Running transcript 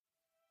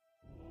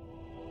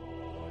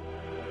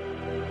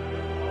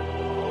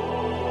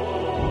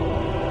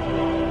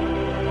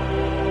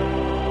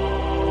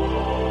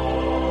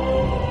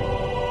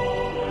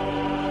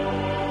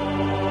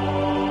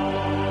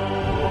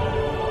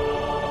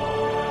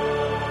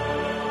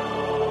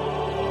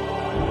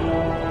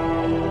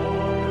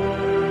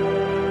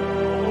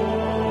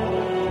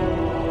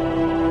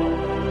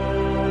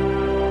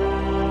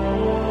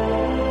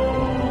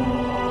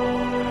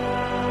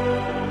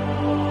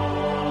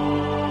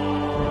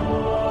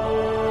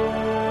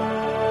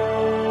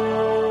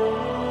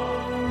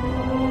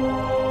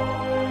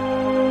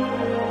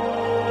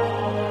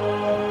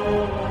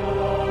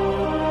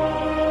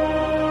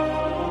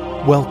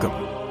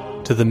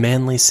Welcome to the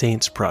Manly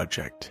Saints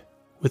Project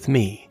with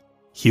me,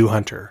 Hugh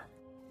Hunter.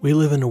 We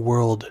live in a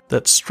world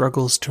that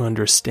struggles to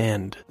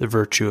understand the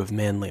virtue of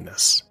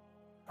manliness.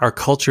 Our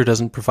culture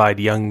doesn't provide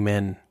young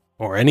men,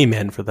 or any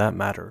men for that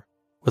matter,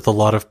 with a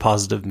lot of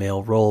positive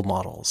male role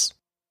models.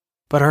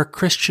 But our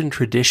Christian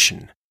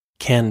tradition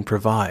can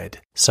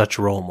provide such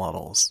role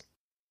models.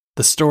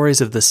 The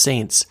stories of the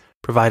saints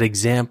provide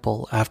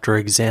example after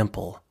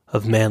example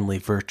of manly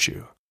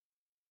virtue.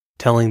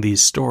 Telling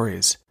these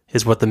stories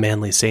is what the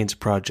Manly Saints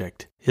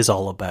Project is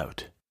all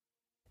about.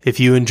 If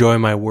you enjoy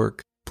my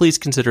work, please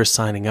consider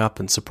signing up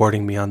and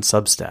supporting me on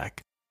Substack,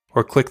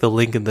 or click the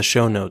link in the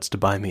show notes to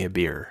buy me a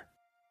beer.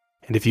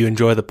 And if you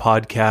enjoy the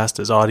podcast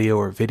as audio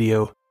or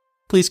video,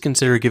 please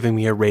consider giving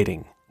me a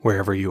rating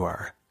wherever you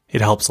are.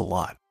 It helps a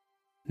lot.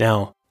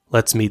 Now,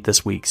 let's meet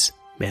this week's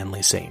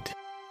Manly Saint.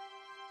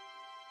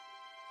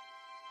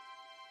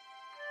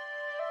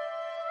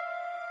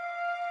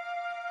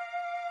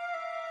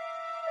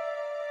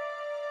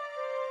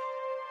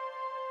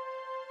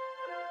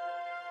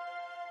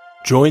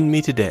 Join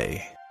me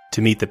today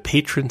to meet the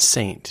patron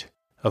saint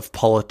of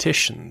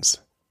politicians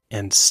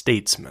and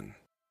statesmen.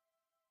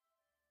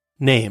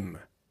 Name: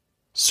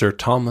 Sir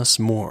Thomas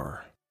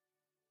More.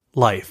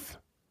 Life: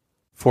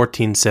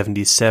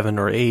 1477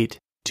 or 8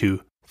 to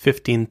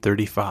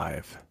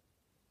 1535.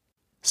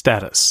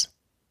 Status: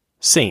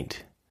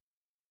 Saint.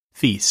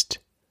 Feast: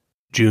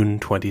 June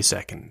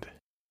 22nd.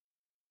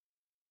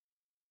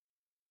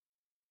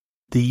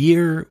 The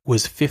year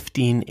was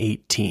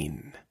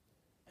 1518.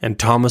 And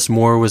Thomas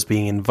More was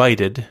being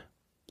invited,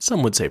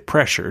 some would say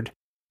pressured,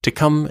 to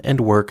come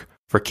and work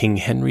for King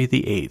Henry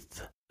VIII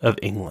of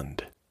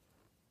England.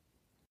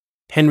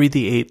 Henry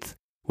VIII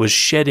was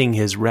shedding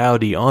his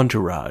rowdy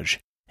entourage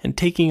and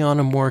taking on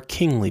a more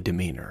kingly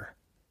demeanor.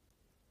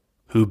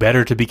 Who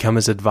better to become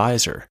his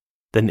advisor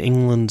than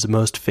England's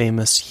most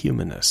famous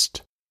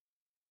humanist?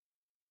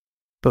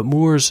 But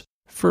More's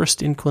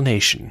first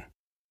inclination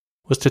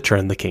was to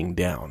turn the king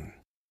down.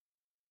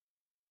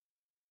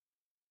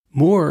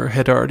 More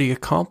had already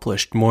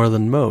accomplished more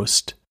than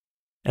most,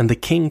 and the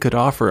king could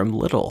offer him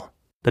little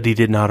that he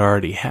did not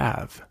already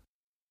have.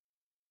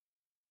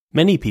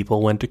 Many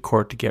people went to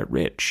court to get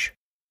rich.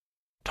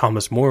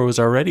 Thomas More was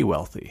already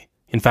wealthy.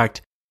 In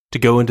fact, to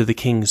go into the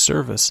king's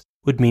service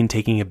would mean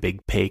taking a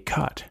big pay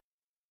cut.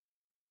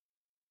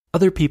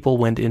 Other people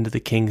went into the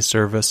king's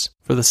service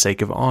for the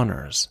sake of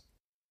honors.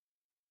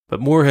 But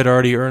More had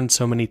already earned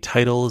so many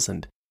titles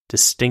and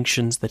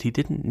distinctions that he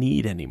didn't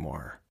need any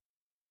more.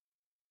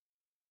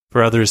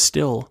 For others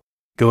still,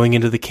 going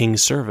into the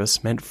king's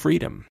service meant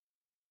freedom.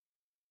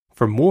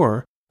 For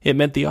More, it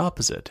meant the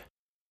opposite.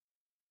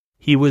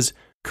 He was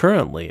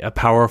currently a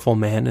powerful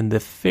man in the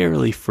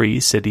fairly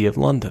free city of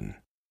London.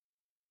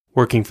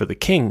 Working for the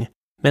king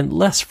meant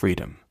less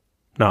freedom,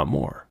 not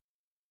more.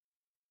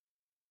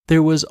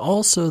 There was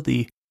also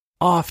the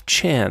off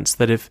chance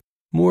that if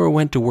More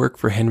went to work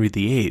for Henry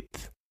VIII,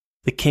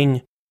 the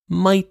king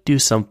might do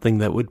something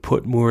that would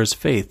put More's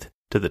faith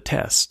to the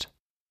test.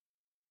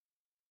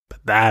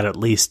 But that at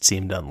least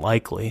seemed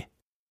unlikely.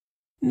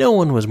 No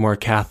one was more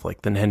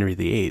Catholic than Henry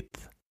VIII.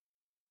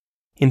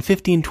 In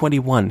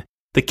 1521,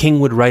 the king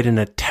would write an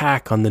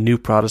attack on the new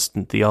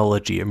Protestant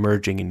theology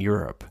emerging in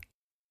Europe.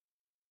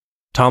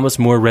 Thomas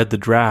More read the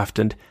draft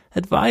and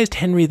advised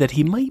Henry that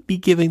he might be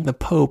giving the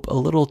Pope a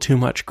little too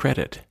much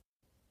credit.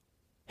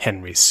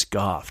 Henry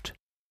scoffed.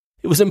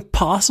 It was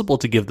impossible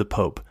to give the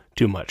Pope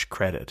too much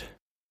credit.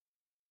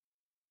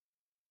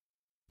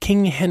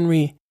 King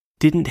Henry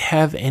didn't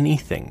have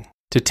anything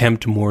to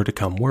tempt More to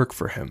come work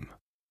for him.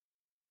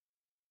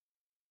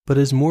 But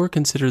as More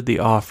considered the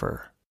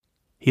offer,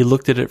 he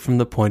looked at it from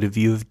the point of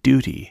view of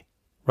duty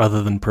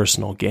rather than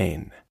personal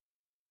gain.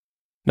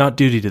 Not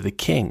duty to the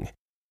king.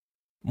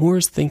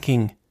 More's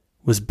thinking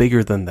was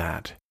bigger than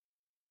that.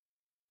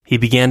 He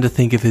began to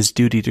think of his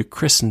duty to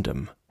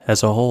Christendom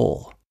as a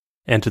whole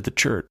and to the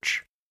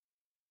church.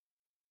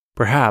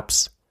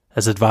 Perhaps,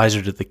 as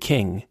advisor to the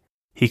king,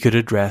 he could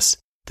address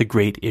the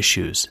great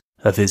issues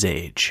of his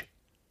age.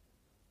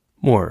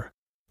 More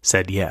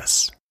said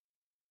yes.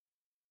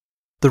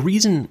 The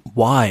reason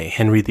why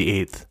Henry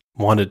VIII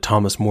wanted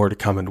Thomas More to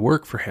come and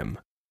work for him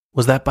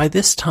was that by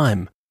this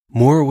time,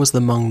 More was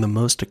among the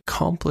most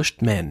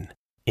accomplished men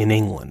in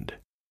England.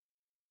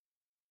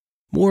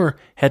 More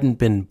hadn't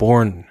been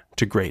born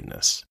to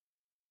greatness.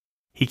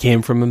 He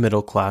came from a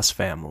middle-class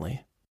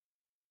family.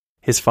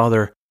 His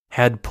father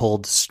had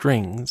pulled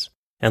strings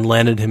and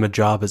landed him a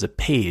job as a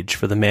page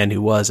for the man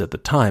who was, at the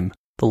time,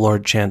 the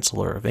Lord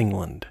Chancellor of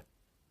England.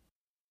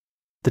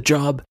 The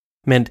job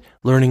meant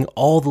learning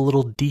all the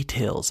little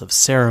details of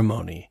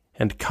ceremony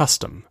and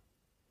custom,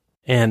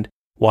 and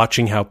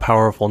watching how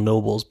powerful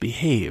nobles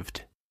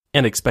behaved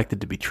and expected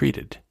to be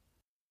treated.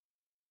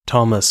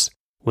 Thomas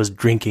was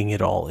drinking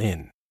it all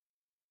in.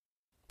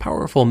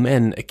 Powerful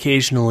men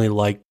occasionally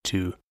liked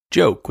to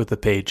joke with the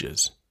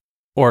pages,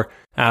 or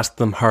ask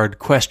them hard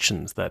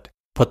questions that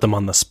put them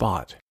on the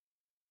spot.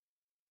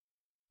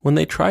 When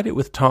they tried it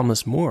with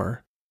Thomas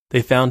More,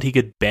 they found he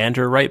could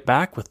banter right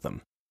back with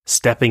them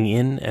stepping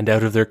in and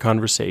out of their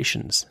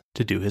conversations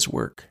to do his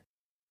work.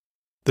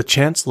 The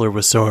Chancellor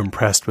was so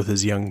impressed with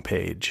his young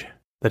page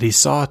that he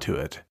saw to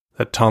it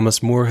that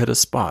Thomas More had a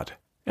spot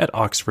at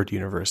Oxford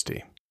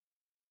University.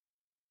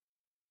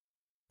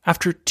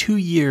 After 2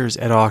 years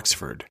at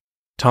Oxford,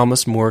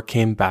 Thomas More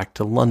came back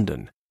to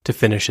London to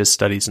finish his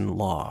studies in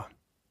law.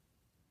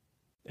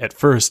 At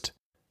first,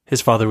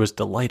 his father was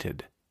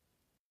delighted.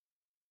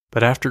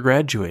 But after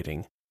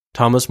graduating,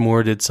 Thomas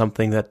More did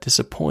something that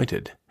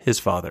disappointed his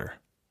father.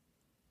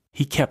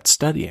 He kept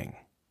studying.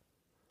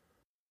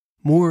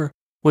 More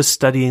was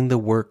studying the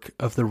work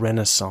of the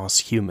Renaissance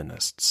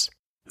humanists,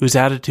 whose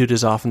attitude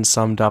is often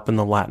summed up in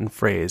the Latin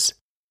phrase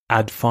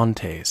ad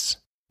fontes,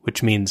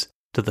 which means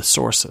to the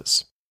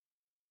sources.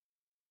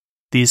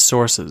 These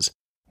sources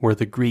were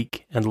the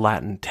Greek and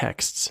Latin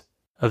texts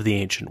of the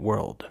ancient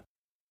world.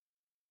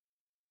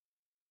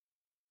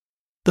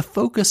 The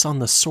focus on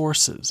the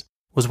sources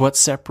was what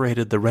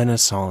separated the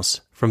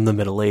Renaissance from the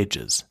Middle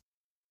Ages.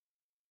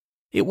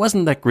 It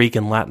wasn't that Greek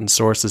and Latin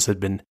sources had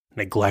been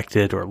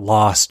neglected or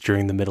lost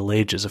during the Middle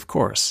Ages, of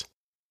course.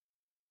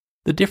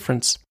 The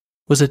difference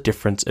was a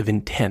difference of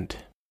intent.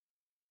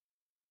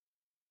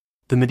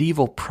 The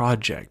medieval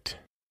project,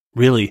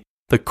 really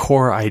the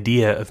core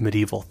idea of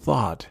medieval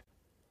thought,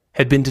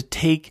 had been to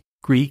take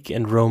Greek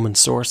and Roman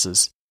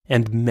sources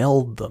and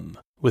meld them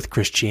with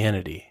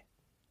Christianity.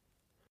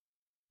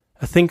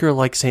 A thinker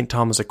like St.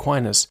 Thomas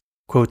Aquinas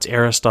quotes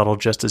Aristotle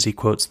just as he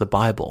quotes the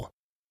Bible.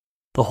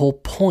 The whole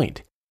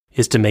point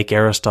is to make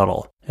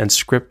Aristotle and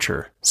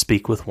Scripture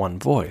speak with one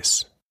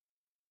voice.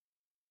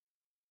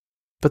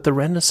 But the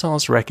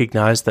Renaissance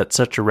recognized that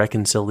such a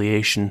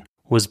reconciliation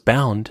was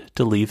bound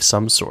to leave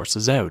some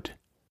sources out.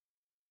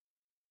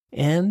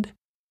 And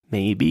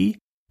maybe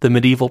the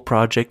medieval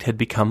project had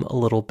become a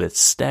little bit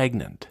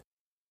stagnant.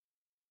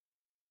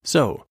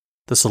 So,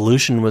 the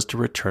solution was to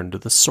return to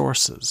the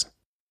sources,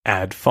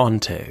 ad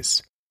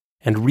fontes,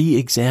 and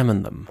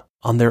re-examine them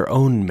on their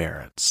own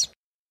merits.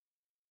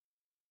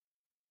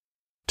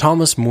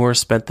 Thomas More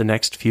spent the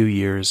next few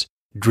years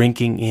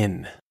drinking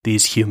in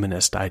these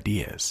humanist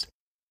ideas.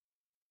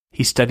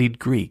 He studied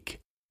Greek,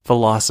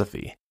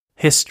 philosophy,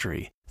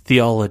 history,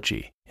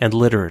 theology, and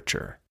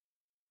literature.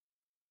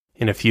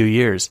 In a few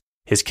years,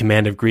 his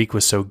command of Greek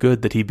was so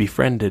good that he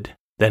befriended,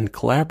 then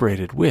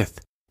collaborated with,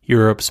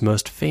 Europe's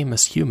most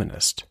famous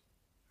humanist,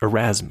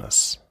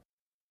 Erasmus.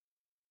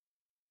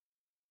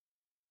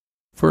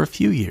 For a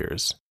few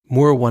years,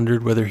 More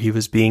wondered whether he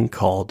was being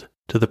called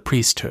to the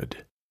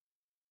priesthood.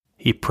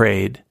 He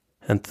prayed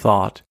and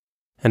thought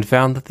and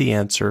found that the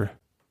answer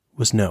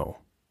was no.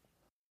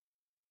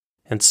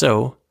 And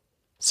so,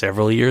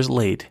 several years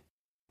late,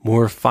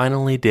 More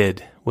finally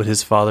did what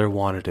his father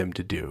wanted him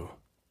to do.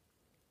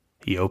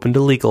 He opened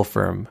a legal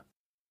firm,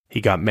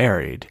 he got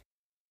married,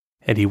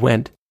 and he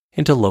went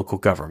into local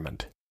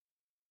government.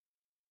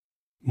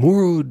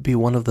 More would be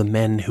one of the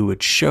men who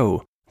would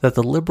show that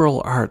the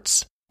liberal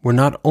arts were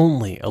not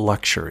only a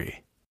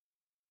luxury.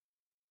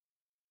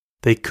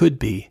 They could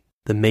be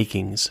the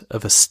makings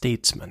of a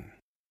statesman.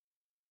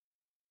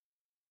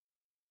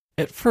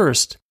 At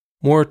first,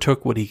 More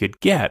took what he could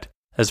get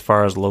as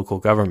far as local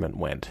government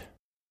went.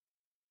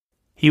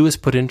 He was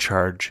put in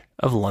charge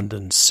of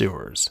London's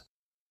sewers.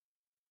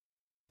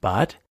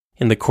 But,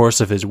 in the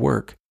course of his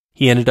work,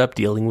 he ended up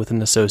dealing with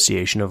an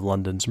association of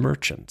London's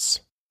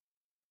merchants.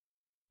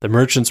 The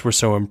merchants were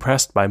so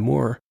impressed by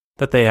More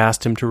that they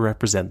asked him to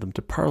represent them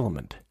to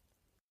Parliament.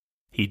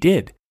 He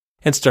did,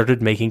 and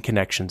started making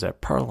connections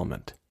at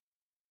Parliament.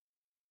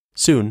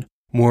 Soon,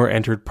 More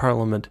entered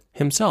Parliament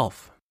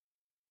himself.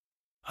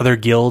 Other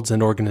guilds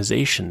and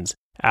organizations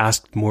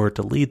asked More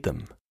to lead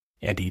them,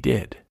 and he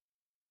did.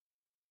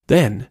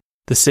 Then,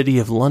 the City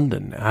of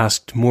London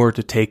asked More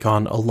to take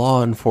on a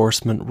law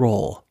enforcement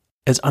role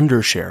as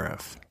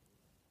under-sheriff.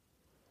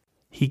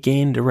 He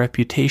gained a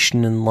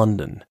reputation in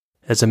London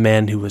as a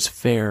man who was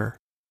fair,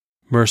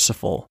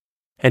 merciful,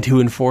 and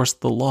who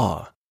enforced the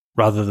law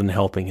rather than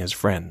helping his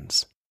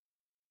friends.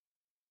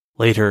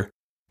 Later,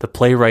 the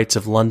playwrights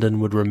of London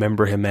would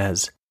remember him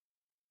as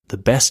the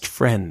best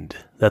friend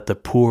that the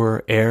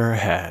poor e'er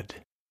had.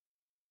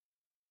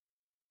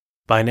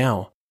 By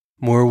now,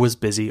 More was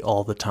busy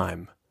all the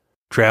time,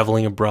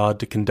 traveling abroad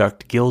to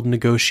conduct guild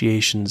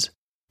negotiations,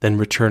 then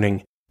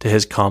returning to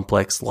his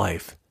complex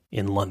life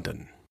in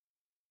London.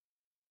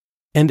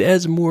 And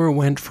as More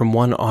went from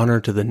one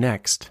honor to the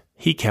next,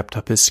 he kept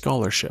up his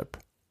scholarship.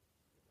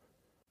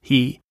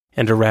 He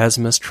and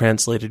Erasmus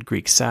translated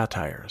Greek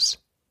satires.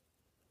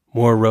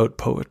 More wrote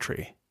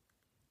poetry.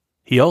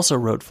 He also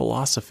wrote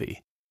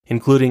philosophy,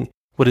 including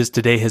what is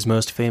today his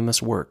most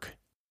famous work,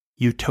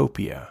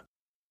 Utopia,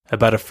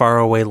 about a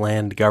faraway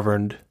land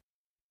governed,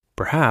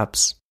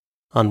 perhaps,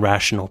 on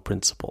rational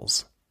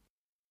principles.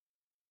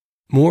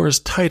 More's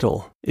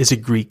title is a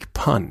Greek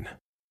pun,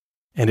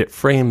 and it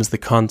frames the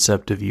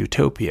concept of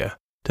utopia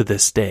to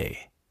this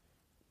day.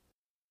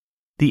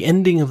 The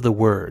ending of the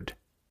word,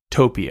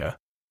 topia,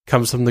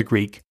 comes from the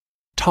Greek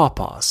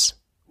topos,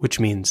 which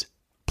means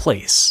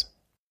place.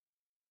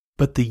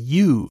 But the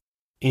U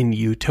in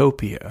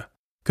utopia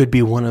could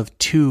be one of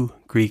two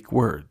Greek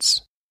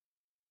words.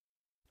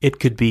 It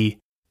could be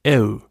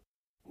eu,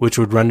 which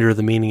would render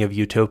the meaning of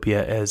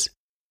utopia as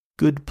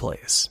good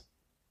place.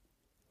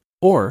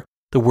 Or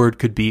the word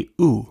could be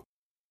ou,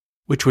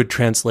 which would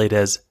translate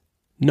as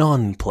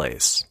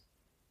non-place.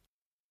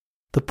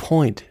 The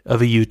point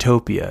of a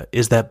utopia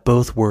is that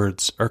both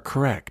words are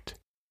correct.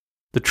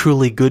 The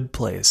truly good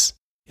place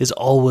is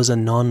always a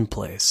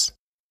non-place,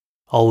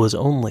 always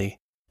only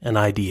an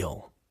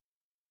ideal.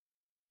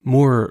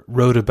 Moore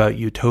wrote about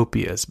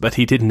utopias, but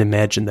he didn't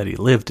imagine that he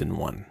lived in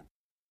one.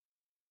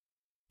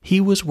 He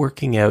was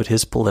working out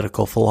his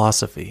political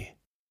philosophy,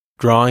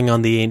 drawing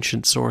on the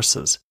ancient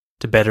sources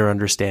to better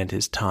understand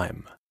his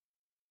time.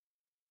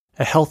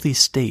 A healthy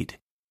state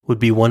would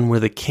be one where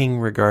the king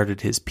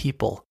regarded his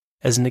people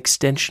as an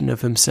extension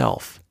of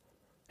himself,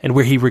 and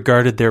where he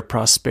regarded their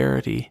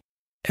prosperity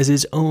as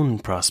his own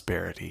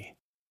prosperity.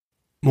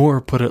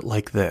 Moore put it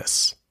like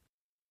this: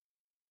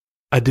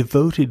 "A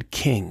devoted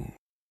king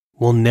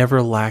will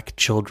never lack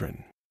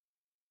children.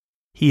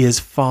 He is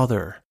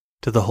father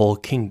to the whole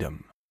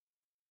kingdom.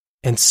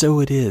 And so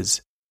it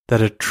is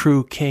that a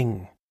true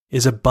king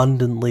is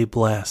abundantly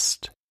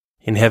blessed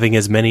in having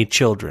as many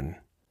children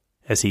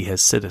as he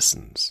has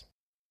citizens."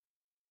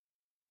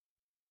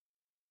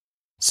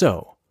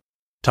 So,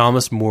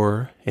 Thomas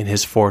Moore, in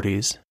his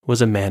 40s,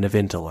 was a man of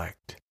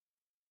intellect.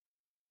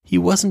 He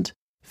wasn't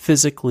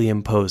physically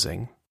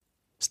imposing,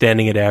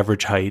 standing at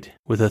average height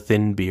with a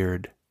thin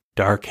beard,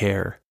 dark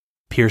hair,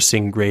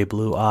 piercing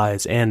gray-blue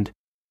eyes, and,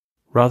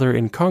 rather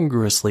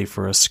incongruously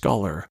for a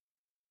scholar,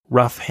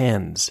 rough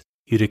hands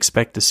you'd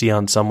expect to see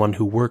on someone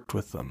who worked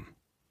with them.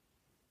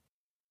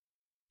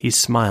 He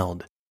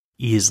smiled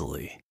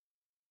easily.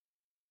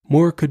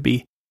 Moore could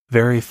be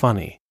very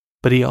funny,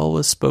 but he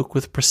always spoke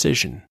with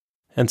precision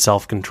and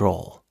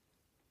self-control.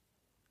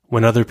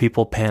 When other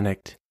people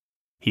panicked,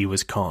 he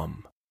was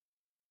calm.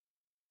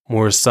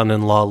 Moore's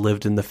son-in-law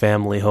lived in the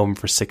family home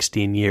for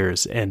 16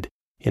 years, and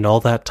in all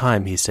that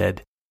time, he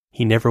said,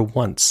 he never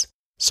once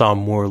saw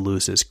Moore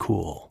lose his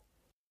cool.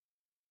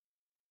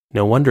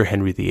 No wonder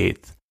Henry VIII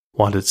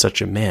wanted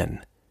such a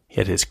man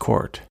at his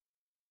court.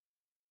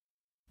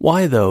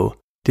 Why, though,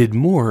 did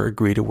Moore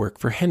agree to work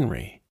for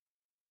Henry?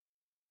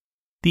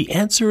 The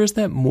answer is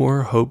that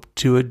Moore hoped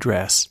to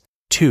address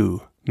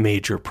two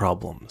major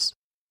problems.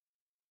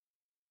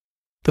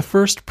 The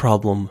first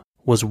problem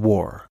was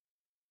war,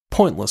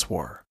 pointless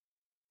war.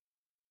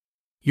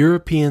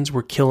 Europeans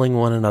were killing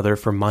one another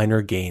for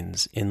minor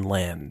gains in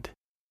land.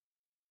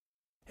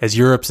 As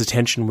Europe's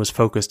attention was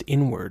focused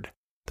inward,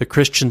 the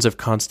Christians of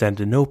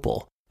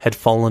Constantinople had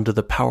fallen to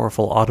the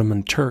powerful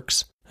Ottoman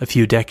Turks a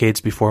few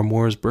decades before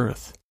Moore's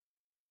birth.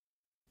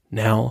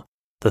 Now,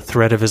 the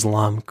threat of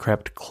Islam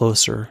crept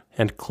closer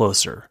and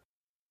closer,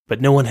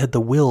 but no one had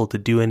the will to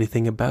do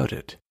anything about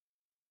it.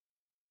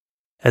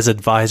 As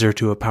advisor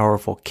to a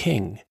powerful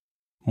king,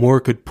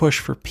 Moore could push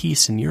for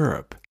peace in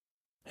Europe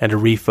and a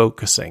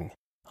refocusing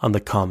on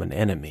the common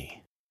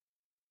enemy.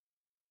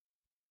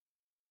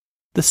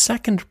 The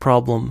second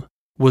problem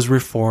was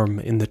reform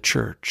in the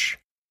church.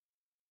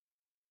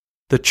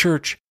 The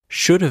church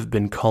should have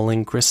been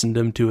calling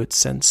Christendom to its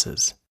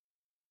senses.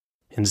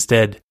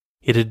 Instead,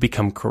 it had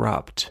become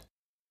corrupt.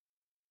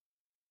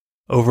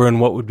 Over in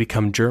what would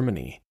become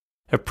Germany,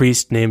 a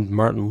priest named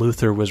Martin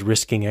Luther was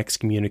risking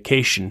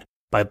excommunication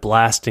by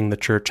blasting the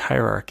church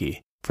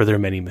hierarchy for their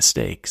many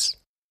mistakes.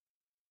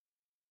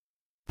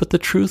 But the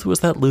truth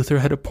was that Luther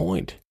had a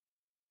point.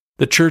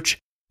 The church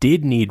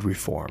did need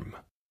reform.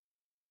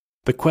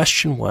 The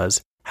question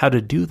was how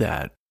to do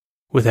that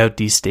without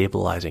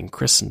destabilizing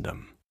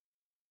Christendom.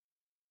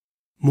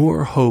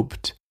 Moore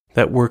hoped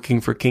that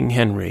working for King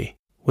Henry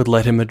would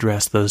let him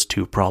address those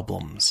two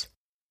problems.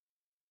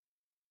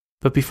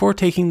 But before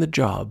taking the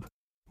job,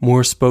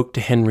 Moore spoke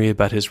to Henry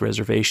about his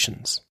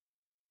reservations.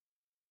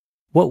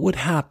 What would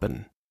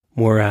happen,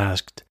 Moore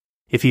asked,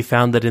 if he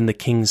found that in the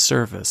king's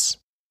service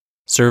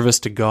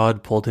to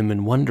God pulled him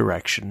in one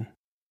direction,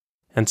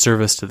 and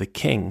service to the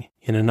king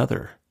in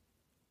another?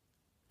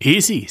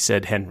 "Easy,"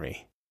 said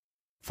Henry.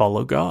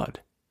 "Follow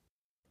God."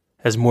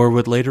 As Moore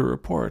would later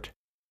report,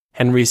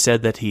 Henry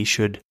said that he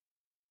should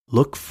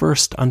look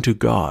first unto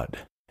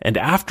God, and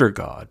after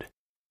God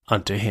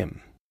unto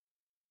him.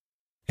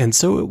 And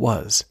so it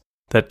was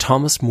that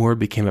Thomas Moore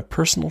became a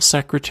personal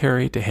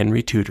secretary to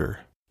Henry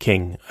Tudor,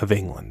 King of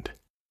England.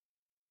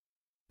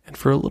 And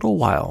for a little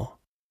while,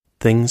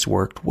 things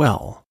worked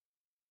well.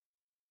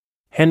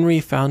 Henry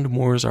found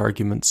Moore's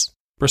arguments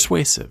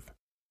persuasive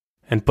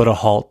and put a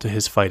halt to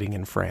his fighting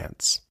in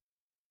France.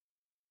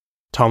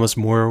 Thomas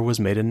Moore was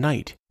made a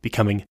knight,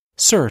 becoming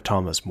Sir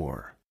Thomas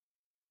Moore.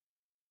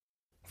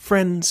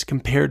 Friends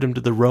compared him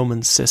to the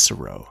Roman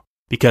Cicero,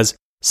 because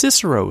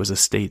Cicero was a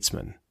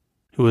statesman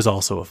who was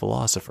also a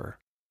philosopher.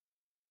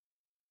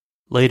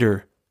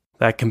 Later,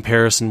 that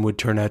comparison would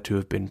turn out to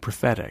have been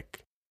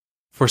prophetic,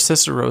 for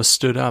Cicero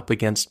stood up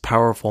against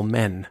powerful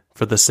men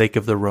for the sake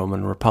of the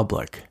Roman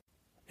Republic,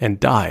 and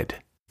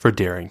died for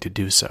daring to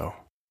do so.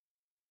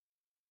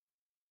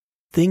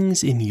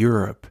 Things in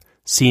Europe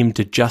seemed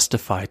to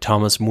justify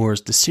Thomas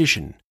More's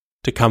decision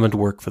to come and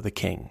work for the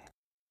king.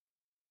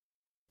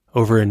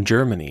 Over in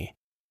Germany,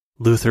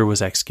 Luther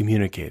was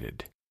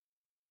excommunicated.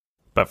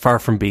 But far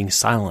from being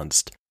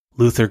silenced,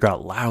 Luther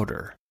got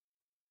louder.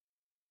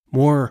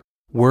 More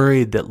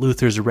worried that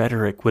Luther's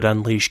rhetoric would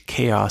unleash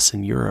chaos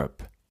in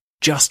Europe,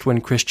 just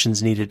when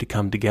Christians needed to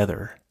come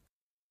together.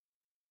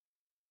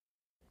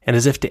 And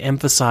as if to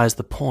emphasize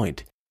the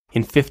point,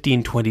 in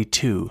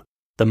 1522,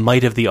 the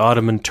might of the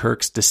Ottoman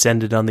Turks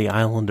descended on the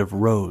island of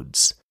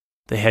Rhodes,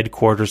 the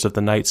headquarters of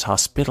the Knights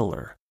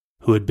Hospitaller,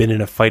 who had been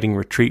in a fighting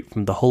retreat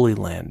from the Holy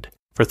Land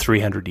for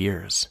 300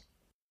 years.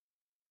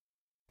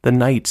 The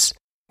Knights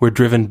were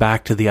driven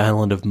back to the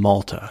island of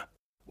Malta,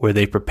 where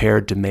they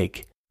prepared to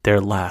make their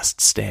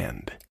last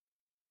stand.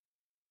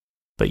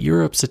 But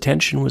Europe's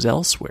attention was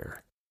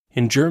elsewhere,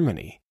 in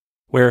Germany,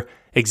 where,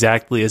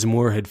 exactly as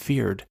More had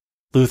feared,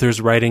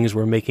 Luther's writings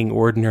were making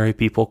ordinary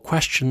people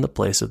question the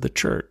place of the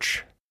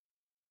Church.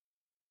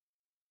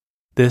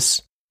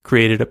 This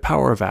created a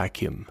power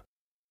vacuum,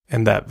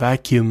 and that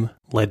vacuum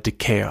led to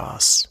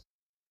chaos.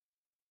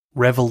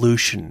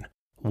 Revolution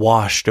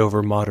washed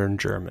over modern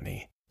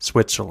Germany,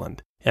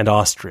 Switzerland, and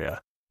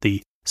Austria,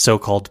 the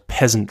so-called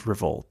peasant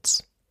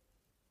revolts.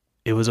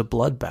 It was a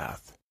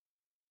bloodbath.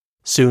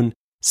 Soon,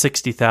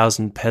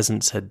 60,000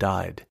 peasants had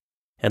died,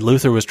 and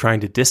Luther was trying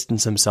to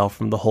distance himself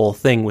from the whole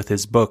thing with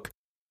his book,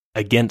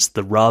 Against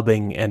the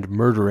Robbing and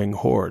Murdering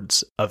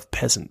Hordes of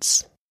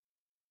Peasants.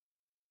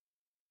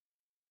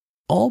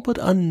 All but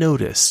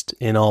unnoticed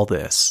in all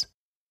this,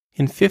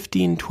 in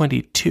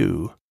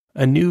 1522,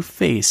 a new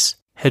face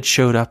had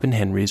showed up in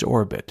Henry's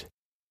orbit.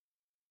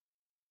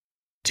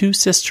 Two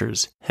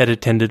sisters had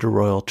attended a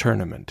royal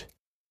tournament.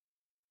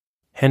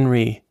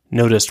 Henry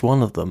noticed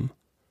one of them,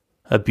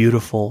 a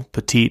beautiful,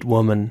 petite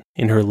woman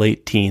in her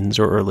late teens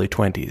or early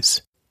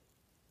 20s.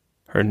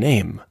 Her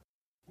name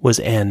was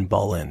Anne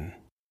Boleyn.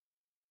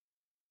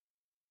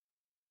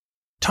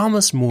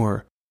 Thomas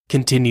More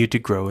continued to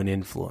grow in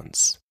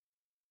influence.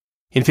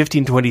 In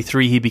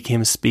 1523, he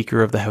became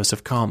Speaker of the House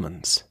of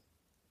Commons.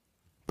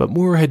 But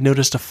More had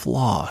noticed a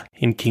flaw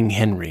in King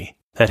Henry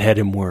that had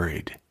him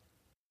worried.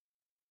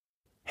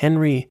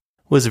 Henry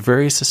was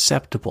very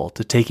susceptible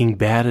to taking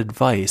bad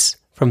advice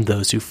from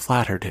those who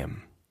flattered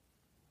him.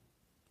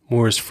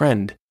 More's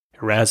friend,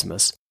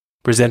 Erasmus,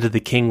 presented the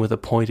king with a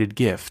pointed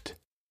gift,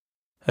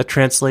 a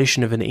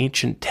translation of an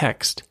ancient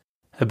text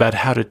about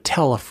how to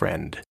tell a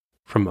friend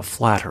from a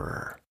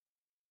flatterer.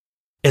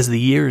 As the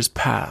years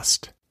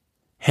passed,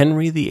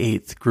 Henry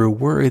VIII grew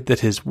worried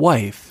that his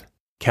wife,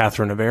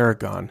 Catherine of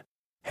Aragon,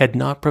 had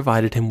not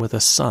provided him with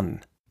a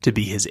son to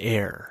be his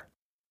heir.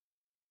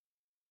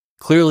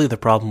 Clearly the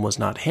problem was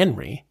not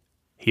Henry.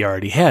 He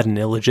already had an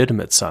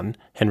illegitimate son,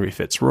 Henry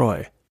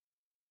Fitzroy.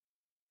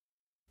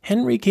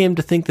 Henry came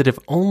to think that if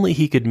only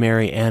he could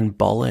marry Anne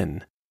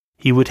Boleyn,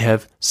 he would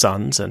have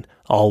sons and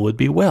all would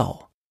be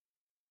well.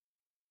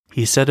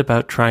 He set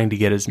about trying to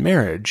get his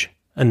marriage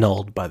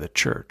annulled by the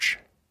Church.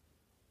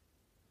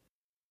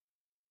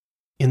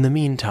 In the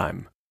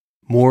meantime,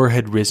 More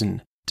had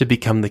risen to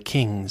become the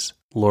king's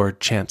Lord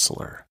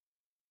Chancellor.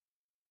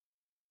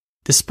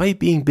 Despite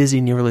being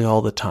busy nearly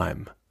all the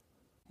time,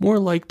 More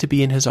liked to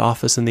be in his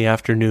office in the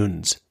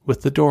afternoons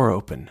with the door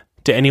open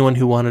to anyone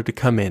who wanted to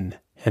come in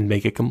and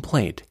make a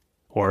complaint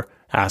or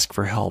ask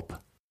for help.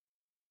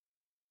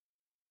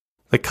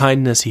 The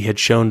kindness he had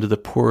shown to the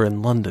poor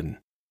in London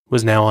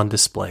was now on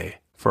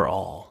display for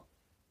all.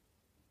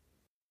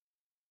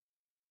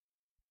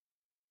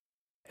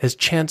 As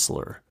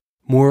Chancellor,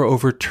 More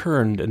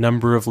overturned a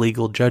number of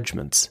legal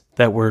judgments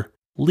that were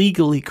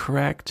legally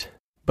correct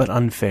but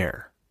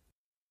unfair.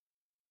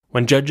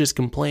 When judges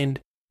complained,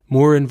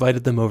 More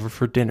invited them over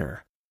for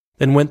dinner,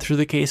 then went through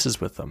the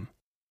cases with them,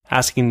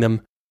 asking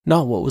them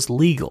not what was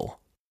legal,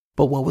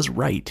 but what was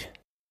right.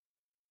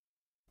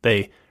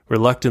 They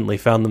reluctantly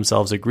found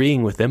themselves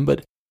agreeing with him,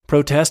 but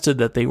protested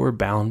that they were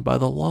bound by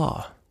the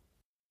law.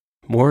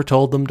 More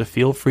told them to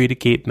feel free to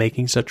keep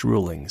making such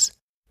rulings.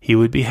 He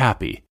would be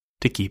happy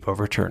to keep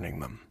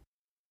overturning them.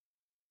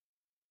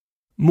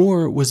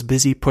 More was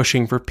busy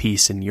pushing for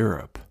peace in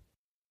Europe,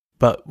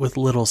 but with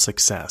little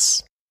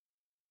success.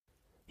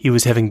 He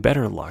was having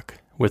better luck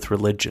with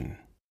religion.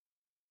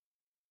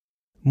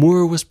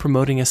 More was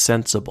promoting a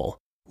sensible,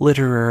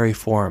 literary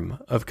form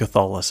of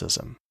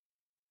Catholicism.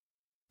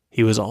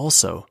 He was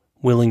also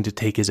willing to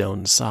take his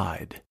own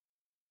side.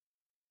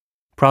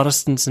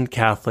 Protestants and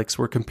Catholics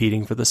were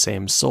competing for the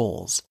same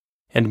souls,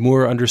 and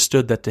More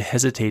understood that to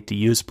hesitate to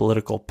use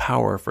political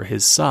power for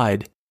his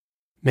side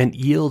meant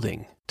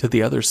yielding to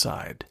the other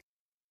side.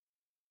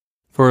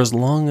 For as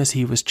long as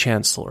he was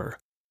Chancellor,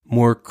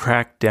 More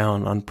cracked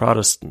down on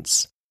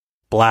Protestants,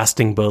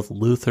 blasting both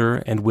Luther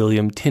and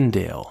William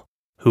Tyndale,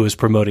 who was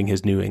promoting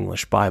his New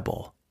English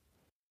Bible.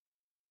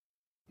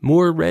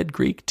 More read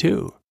Greek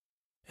too,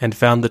 and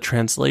found the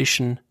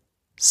translation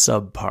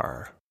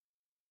subpar.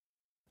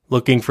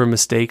 Looking for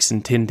mistakes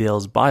in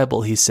Tyndale's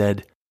Bible, he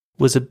said,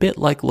 was a bit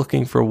like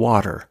looking for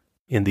water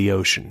in the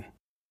ocean.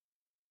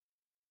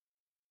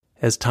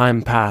 As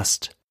time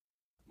passed,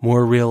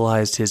 More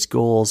realized his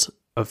goals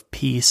of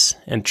peace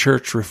and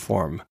church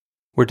reform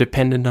were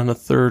dependent on a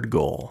third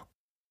goal,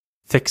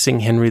 fixing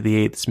Henry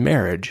VIII's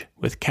marriage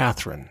with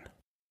Catherine.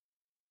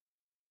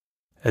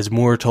 As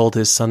More told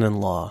his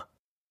son-in-law,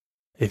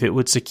 if it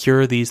would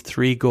secure these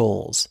three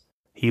goals,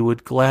 he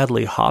would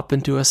gladly hop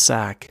into a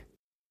sack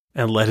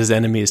and let his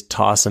enemies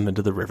toss him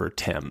into the River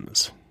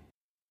Thames.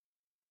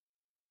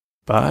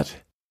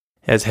 But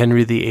as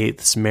Henry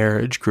VIII's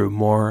marriage grew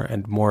more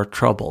and more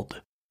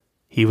troubled,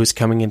 he was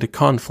coming into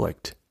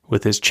conflict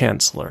with his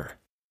chancellor.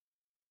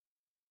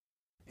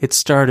 It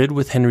started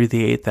with Henry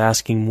VIII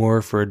asking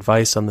More for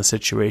advice on the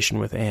situation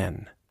with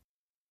Anne.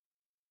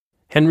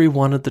 Henry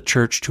wanted the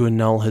church to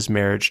annul his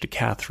marriage to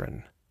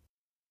Catherine.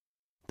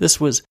 This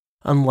was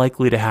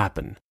unlikely to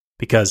happen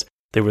because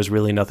there was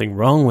really nothing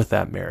wrong with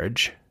that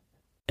marriage,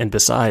 and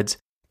besides,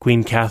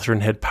 Queen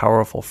Catherine had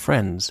powerful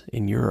friends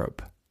in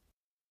Europe.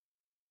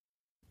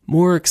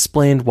 More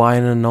explained why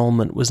an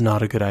annulment was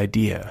not a good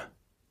idea,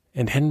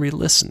 and Henry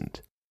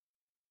listened.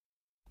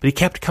 But he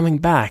kept coming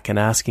back and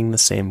asking the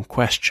same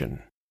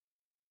question.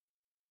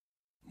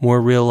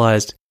 More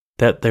realized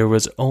that there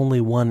was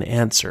only one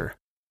answer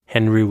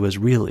Henry was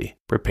really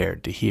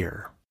prepared to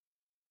hear.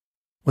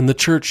 When the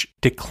church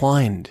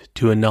declined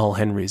to annul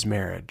Henry's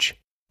marriage,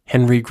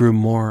 Henry grew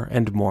more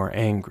and more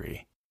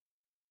angry.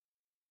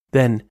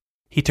 Then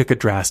he took a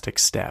drastic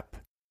step.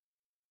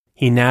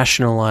 He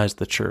nationalized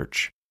the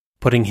church,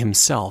 putting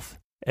himself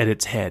at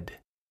its head.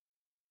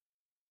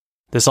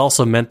 This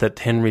also meant that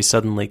Henry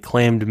suddenly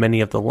claimed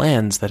many of the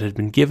lands that had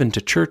been given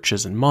to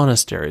churches and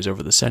monasteries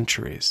over the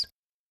centuries.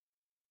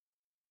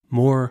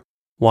 More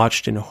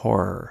watched in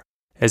horror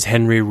as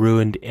Henry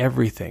ruined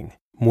everything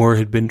More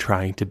had been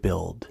trying to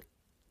build.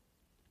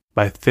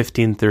 By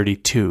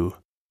 1532,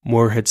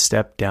 More had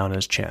stepped down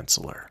as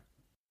chancellor.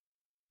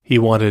 He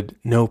wanted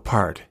no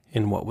part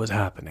in what was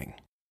happening.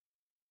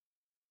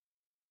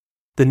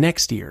 The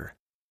next year,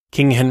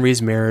 King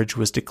Henry's marriage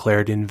was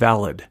declared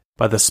invalid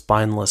by the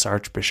spineless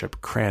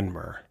Archbishop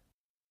Cranmer.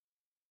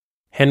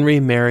 Henry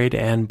married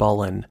Anne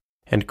Boleyn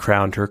and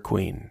crowned her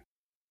queen.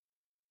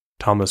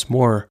 Thomas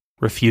More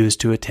refused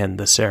to attend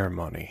the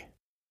ceremony.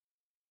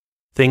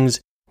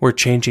 Things were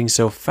changing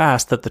so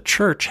fast that the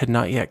church had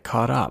not yet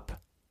caught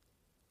up.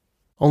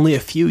 Only a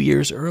few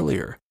years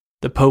earlier,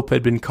 the Pope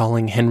had been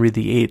calling Henry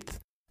VIII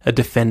a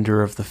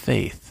defender of the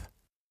faith.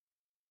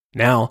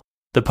 Now,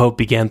 the Pope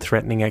began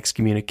threatening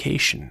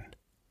excommunication.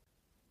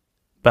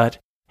 But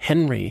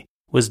Henry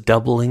was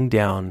doubling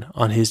down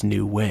on his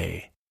new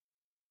way.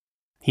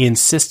 He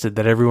insisted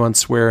that everyone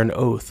swear an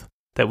oath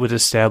that would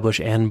establish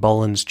Anne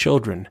Boleyn's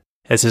children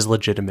as his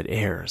legitimate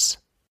heirs.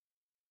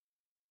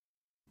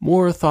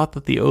 More thought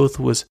that the oath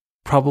was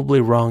probably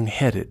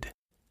wrong-headed,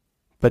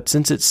 but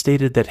since it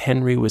stated that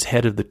Henry was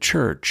head of the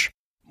church,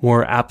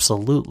 More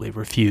absolutely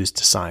refused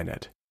to sign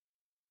it.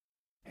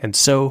 And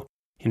so,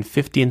 in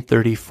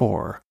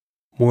 1534,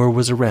 More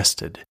was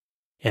arrested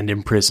and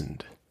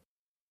imprisoned.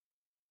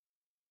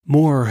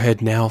 More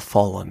had now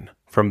fallen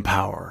from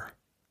power,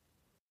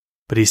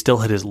 but he still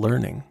had his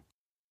learning.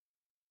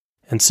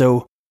 And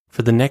so,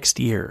 for the next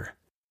year,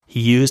 he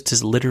used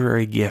his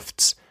literary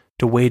gifts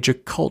to wage a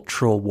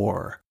cultural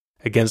war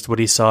against what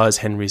he saw as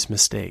Henry's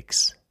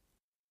mistakes.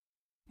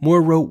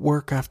 More wrote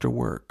work after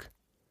work,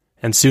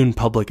 and soon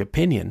public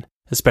opinion,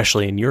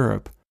 especially in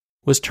Europe,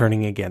 was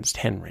turning against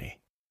Henry.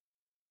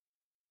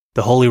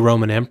 The Holy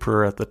Roman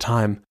Emperor at the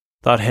time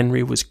thought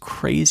Henry was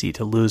crazy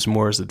to lose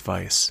More's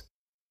advice.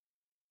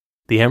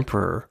 The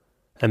emperor,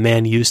 a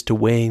man used to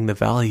weighing the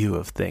value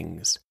of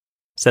things,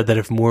 said that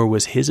if More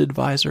was his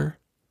advisor,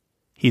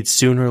 he'd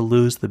sooner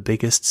lose the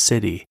biggest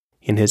city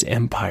in his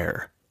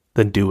empire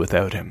than do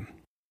without him.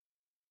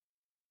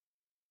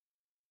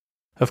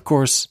 Of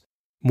course,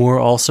 More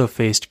also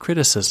faced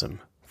criticism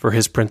for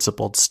his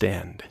principled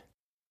stand.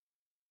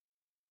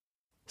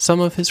 Some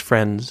of his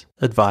friends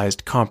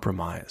advised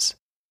compromise.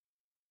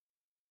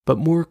 But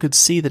More could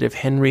see that if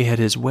Henry had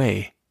his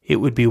way, it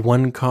would be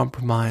one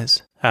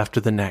compromise after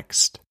the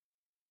next.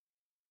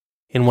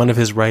 In one of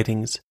his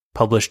writings,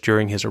 published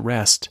during his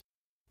arrest,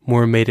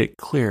 More made it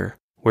clear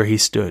where he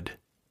stood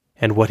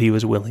and what he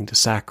was willing to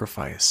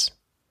sacrifice.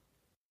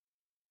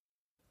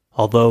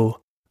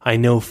 Although I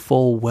know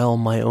full well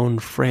my own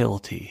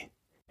frailty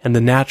and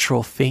the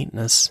natural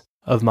faintness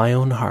of my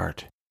own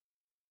heart,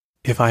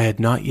 if I had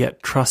not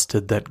yet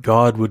trusted that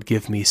God would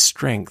give me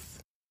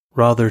strength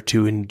rather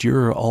to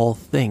endure all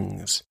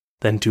things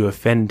than to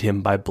offend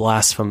him by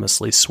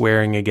blasphemously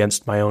swearing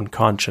against my own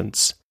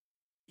conscience,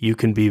 you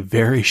can be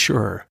very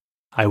sure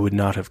I would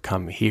not have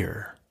come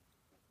here.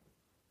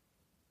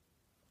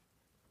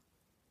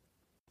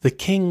 The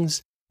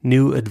king's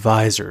new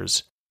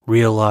advisors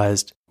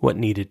realized what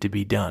needed to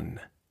be done.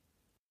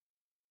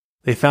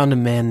 They found a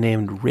man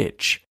named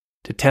Rich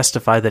to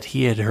testify that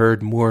he had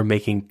heard More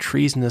making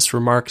treasonous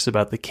remarks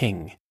about the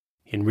king,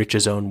 in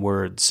Rich's own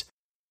words,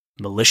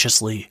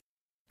 maliciously,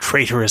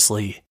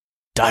 traitorously,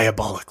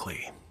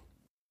 diabolically.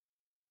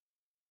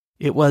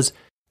 It was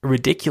a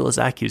ridiculous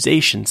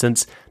accusation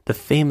since the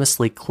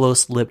famously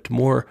close-lipped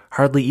More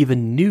hardly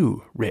even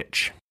knew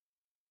Rich.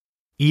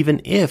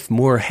 Even if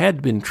More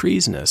had been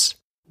treasonous,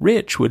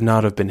 Rich would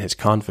not have been his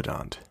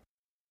confidant.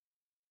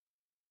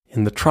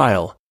 In the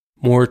trial,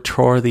 More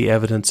tore the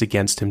evidence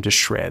against him to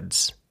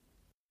shreds.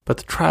 But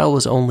the trial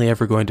was only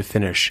ever going to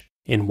finish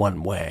in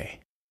one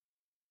way.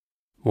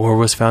 More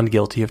was found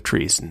guilty of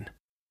treason,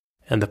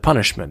 and the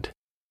punishment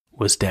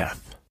was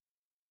death.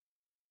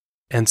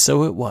 And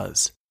so it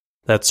was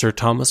that Sir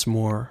Thomas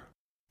More,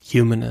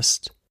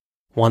 humanist,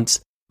 once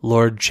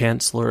Lord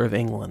Chancellor of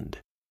England,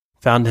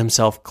 found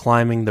himself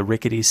climbing the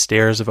rickety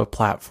stairs of a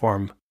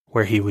platform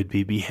where he would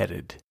be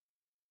beheaded.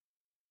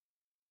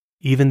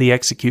 Even the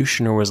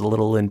executioner was a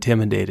little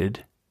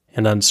intimidated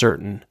and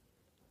uncertain,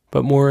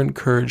 but More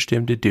encouraged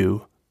him to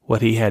do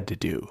what he had to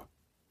do.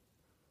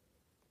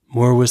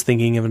 More was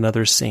thinking of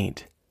another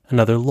saint,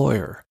 another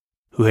lawyer,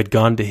 who had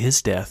gone to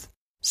his death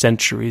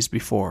centuries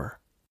before,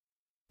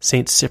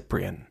 Saint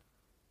Cyprian.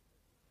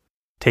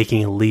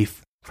 Taking a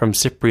leaf from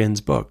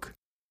Cyprian's book,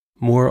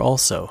 More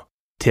also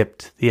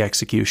tipped the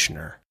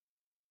executioner.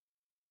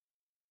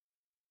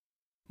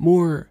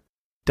 More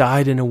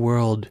died in a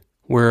world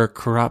where a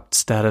corrupt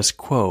status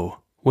quo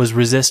was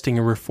resisting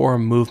a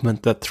reform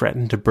movement that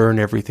threatened to burn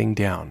everything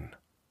down.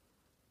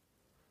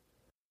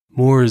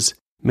 More's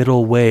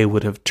middle way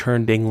would have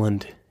turned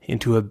England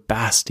into a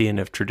bastion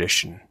of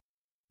tradition,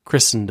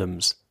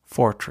 Christendom's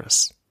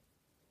fortress.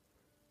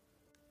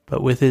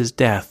 But with his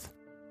death,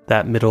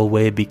 that middle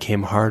way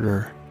became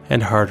harder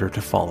and harder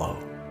to follow.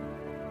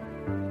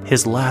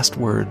 His last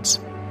words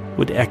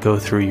would echo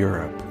through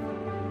Europe.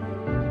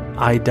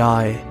 I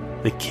die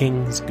the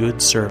king's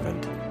good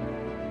servant,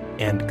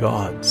 and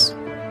God's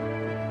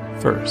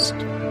first.